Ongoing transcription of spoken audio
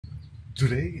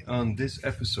Today on this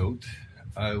episode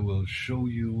I will show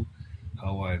you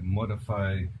how I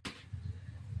modify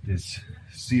this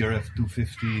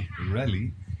Crf250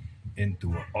 Rally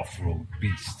into an off-road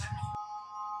beast.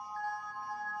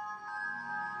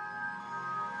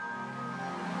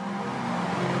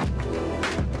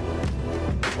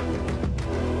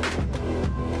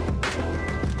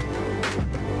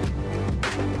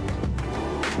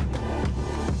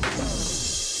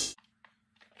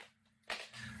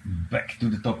 Back to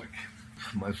the topic.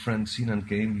 My friend Sinan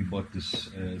came, he bought this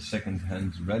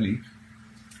second-hand Rally.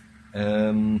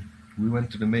 We went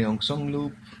to the Maeong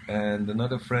Loop, and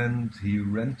another friend, he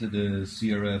rented a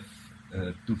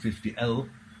Crf250L,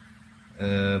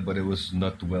 but it was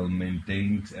not well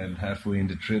maintained, and halfway in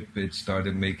the trip it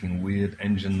started making weird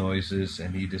engine noises,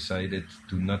 and he decided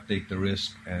to not take the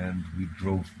risk, and we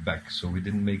drove back, so we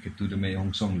didn't make it to the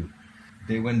Maeong Loop.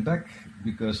 They went back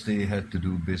because they had to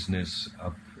do business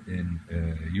up in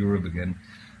Europe again,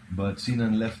 but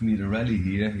Sinan left me the Rally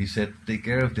here. He said, take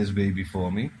care of this baby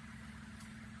for me.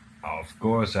 Of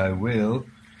course I will,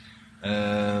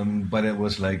 but it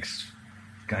was like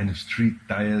kind of street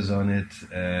tires on it,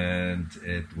 and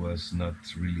it was not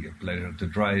really a pleasure to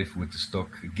drive with the stock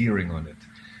gearing on it.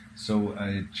 So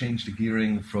I changed the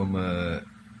gearing from a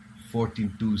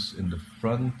 14 tooth in the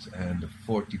front and a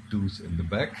 40 tooth in the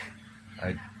back.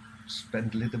 I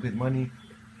spent a little bit money,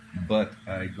 but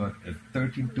I got a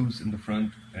 13 tooth in the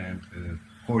front and a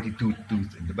 42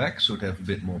 tooth in the back, so to have a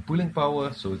bit more pulling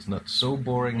power, so it's not so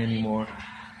boring anymore.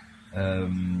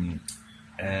 And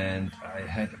I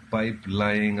had a pipe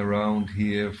lying around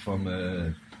here from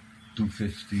a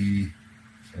 250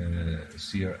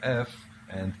 CRF,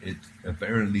 and it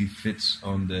apparently fits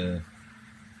on the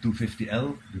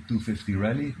 250L, the 250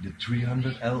 Rally, the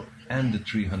 300L and the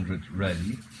 300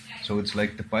 Rally. So it's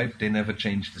like the pipe, they never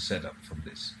changed the setup from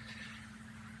this.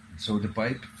 So the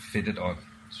pipe fitted on.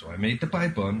 So I made the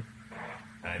pipe on.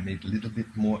 I made a little bit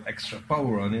more extra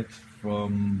power on it.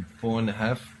 From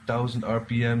 4,500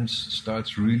 RPMs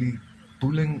starts really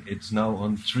pulling. It's now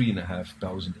on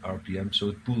 3,500 RPM, so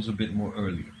it pulls a bit more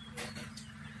early.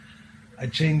 I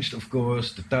changed, of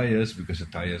course, the tires because the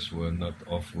tires were not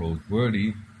off-road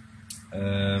worthy.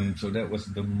 So that was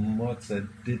the mods. I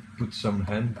did put some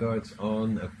handguards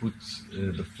on. I put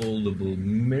the foldable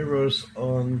mirrors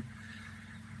on.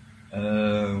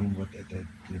 What did I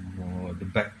do more? The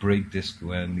back brake disc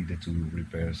when I needed to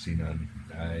repair Sinan.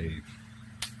 I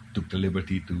took the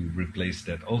liberty to replace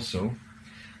that also.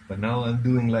 But now I'm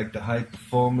doing like the high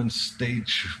performance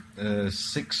stage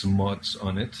 6 mods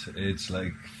on it. It's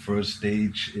like first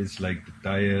stage is like the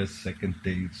tires, second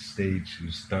stage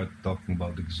you start talking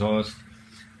about exhaust.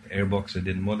 The airbox I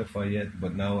didn't modify yet,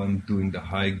 but now I'm doing the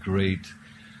high grade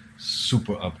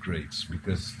super upgrades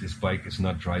because this bike is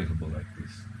not drivable like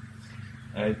this.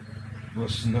 I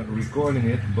was not recording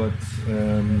it, but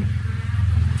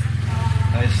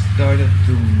I started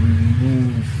to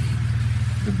remove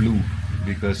the blue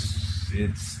because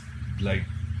it's like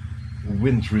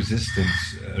wind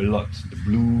resistance a lot. The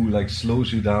blue like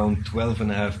slows you down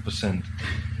 12.5%.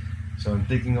 So I'm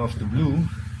taking off the blue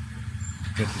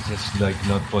because it's just like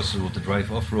not possible to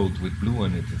drive off-road with blue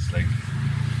on it. It's like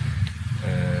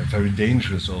very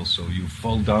dangerous also. You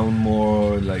fall down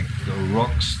more, like the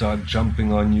rocks start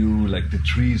jumping on you, like the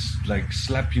trees like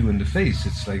slap you in the face.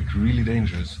 It's like really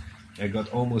dangerous. I got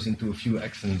almost into a few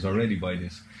accidents already by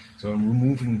this. So I'm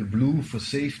removing the blue for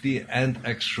safety and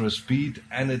extra speed,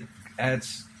 and it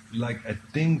adds like I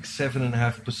think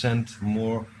 7.5%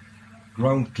 more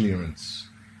ground clearance.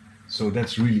 So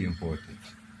that's really important.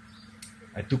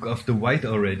 I took off the white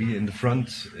already. In the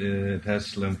front it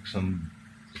has like some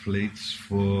plates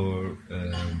for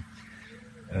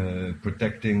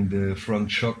protecting the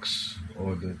front shocks,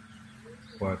 or the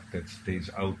part that stays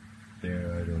out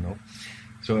there, I don't know.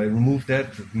 So I removed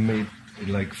that, made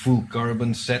like full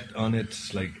carbon set on it,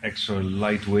 like extra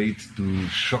lightweight to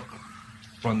shock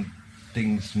front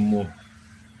things more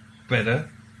better.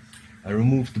 I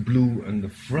removed the blue on the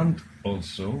front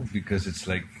also because it's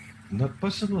like not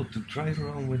possible to drive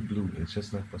around with blue. It's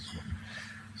just not possible.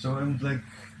 So I'm like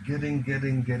getting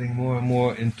more and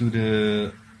more into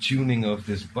the tuning of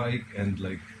this bike, and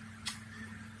like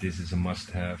this is a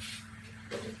must-have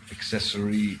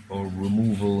accessory or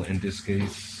removal in this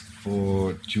case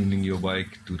for tuning your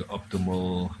bike to the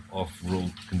optimal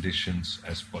off-road conditions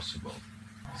as possible.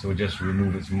 So just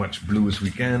remove as much blue as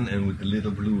we can, and with the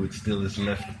little blue it still is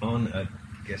left on. I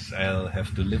guess I'll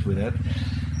have to live with that.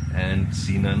 And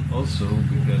Sinan also,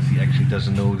 because he actually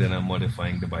doesn't know that I'm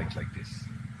modifying the bike like this.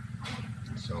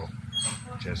 So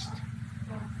just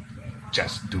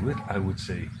do it, I would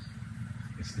say.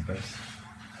 It's the best.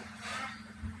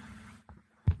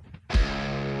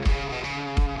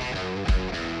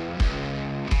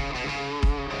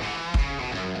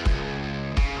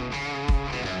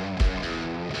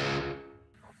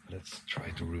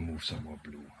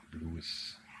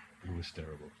 is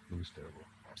terrible. Blue is terrible.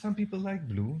 Some people like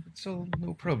blue. It's all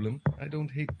no problem. I don't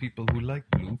hate people who like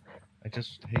blue. I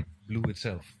just hate blue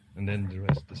itself. And then the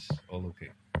rest is all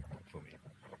okay for me.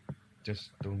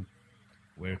 Just don't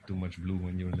wear too much blue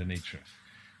when you're in the nature.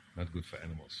 Not good for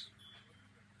animals.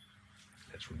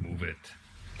 Let's remove it.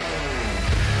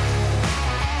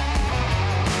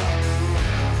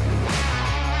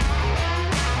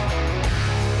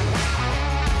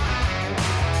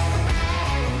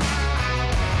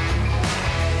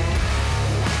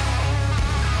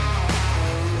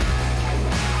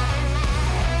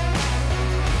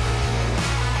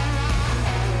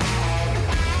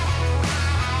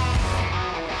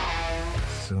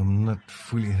 So I'm not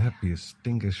fully happy. I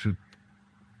think I should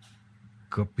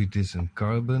copy this in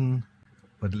carbon,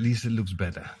 but at least it looks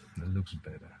better. It looks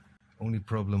better. Only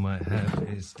problem I have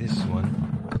is this one.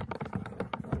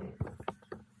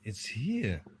 It's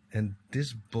here, and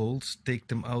these bolts, take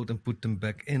them out and put them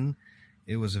back in.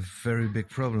 It was a very big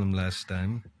problem last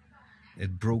time.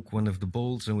 It broke one of the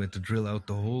bolts and we had to drill out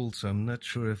the hole, so I'm not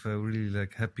sure if I'm really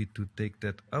happy to take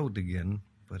that out again,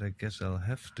 but I guess I'll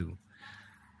have to.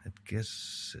 I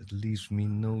guess it leaves me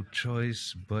no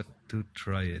choice but to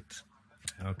try it.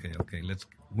 Okay, let's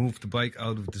move the bike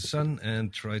out of the sun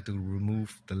and try to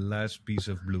remove the last piece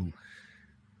of blue.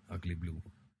 Ugly blue.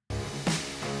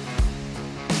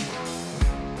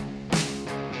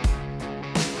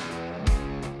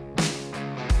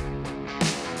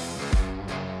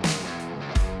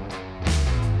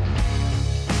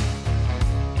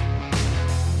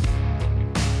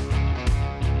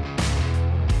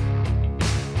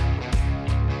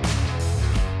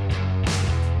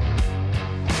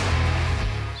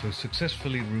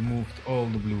 Successfully removed all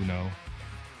the blue now,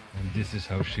 and this is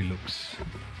how she looks.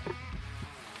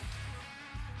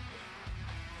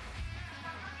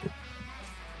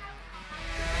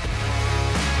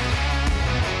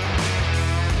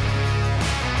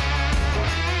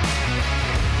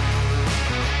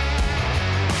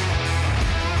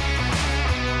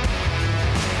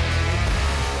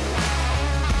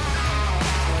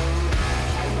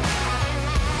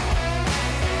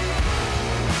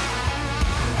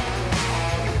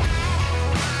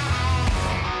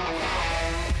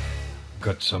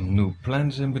 Got some new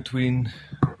plants in between.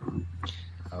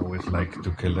 I always like to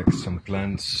collect some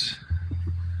plants.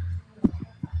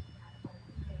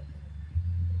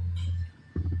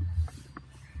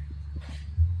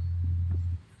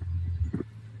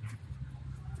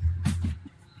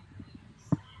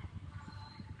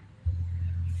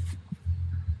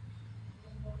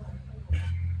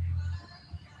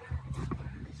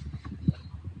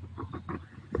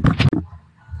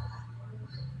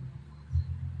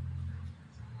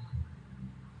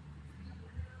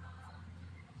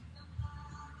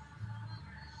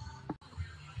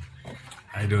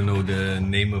 I don't know the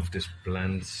name of these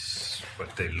plants,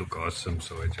 but they look awesome,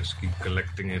 so I just keep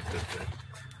collecting it. The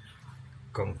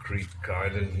concrete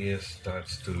garden here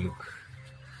starts to look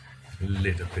a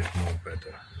little bit more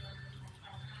better.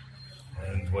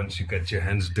 And once you get your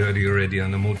hands dirty already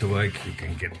on a motorbike, you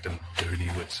can get them dirty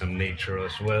with some nature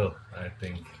as well, I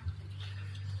think.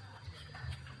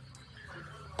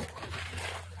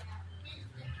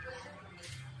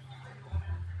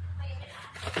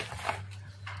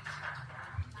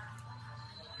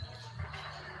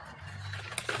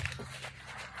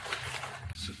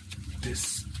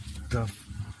 This stuff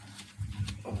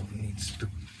all needs to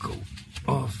go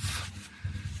off.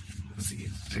 See,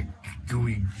 it's the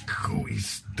gooey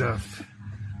stuff.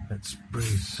 Let's spray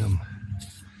some.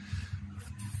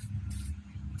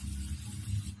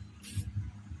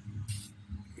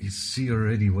 You see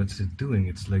already what's it doing?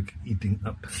 It's like eating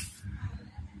up,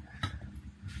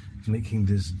 making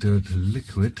this dirt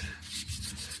liquid.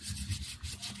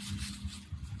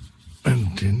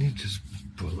 And then you just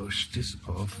polish this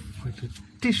off with a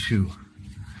tissue.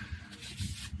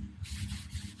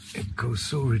 It goes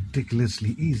so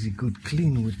ridiculously easy, good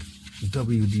clean with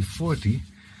WD-40.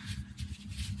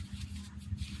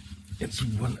 It's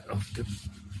one of the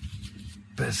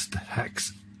best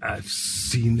hacks I've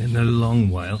seen in a long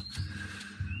while.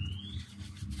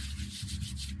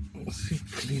 See,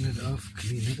 clean it off,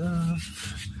 clean it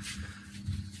off.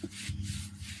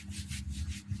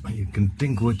 You can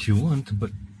think what you want, but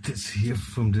this here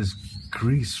from this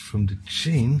grease from the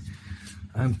chain,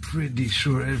 I'm pretty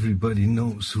sure everybody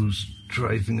knows who's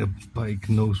driving a bike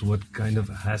knows what kind of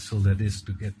hassle that is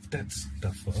to get that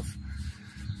stuff off.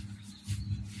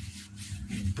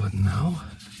 But now,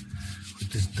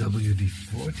 with this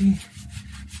WD-40,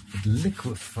 it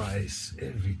liquefies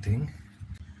everything.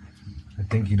 I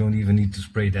think you don't even need to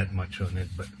spray that much on it,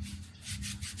 but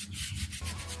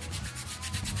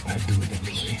I'll do it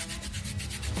anyway.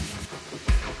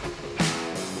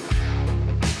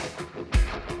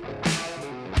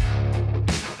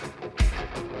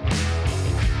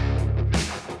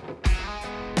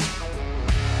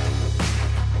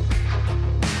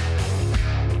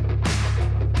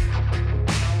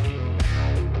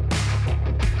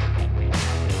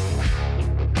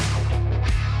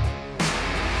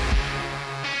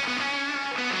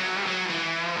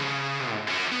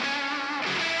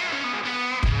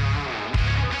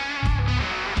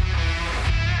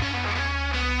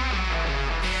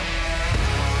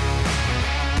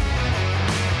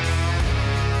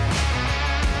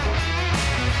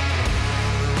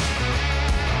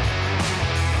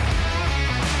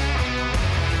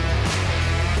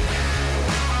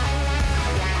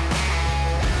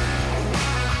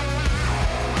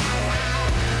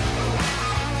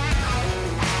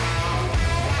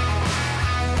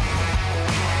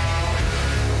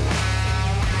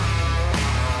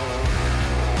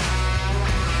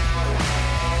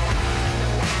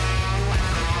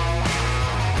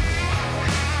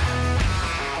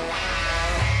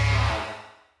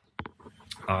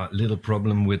 Little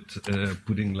problem with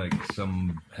putting like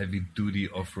some heavy duty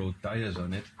off-road tires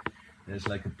on it. There's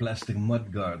like a plastic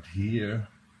mud guard here.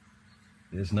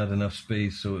 There's not enough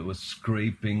space, so it was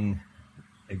scraping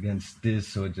against this,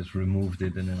 so I just removed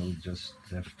it, and I'll just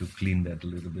have to clean that a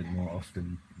little bit more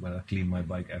often when I clean my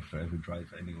bike after every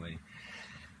drive anyway.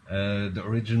 The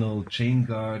original chain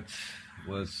guard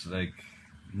was like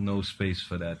no space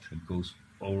for that. It goes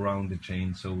all around the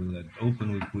chain, so with that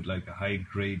open we put like a high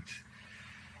grade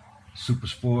Super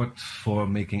Sport for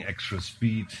making extra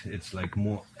speed. It's like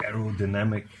more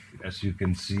aerodynamic, as you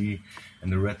can see,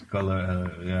 and the red color,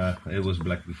 yeah, it was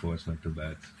black before, it's not too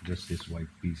bad. Just this white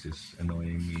piece is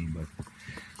annoying me, but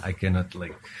I cannot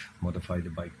like modify the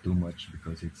bike too much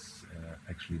because it's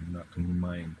actually not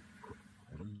mine.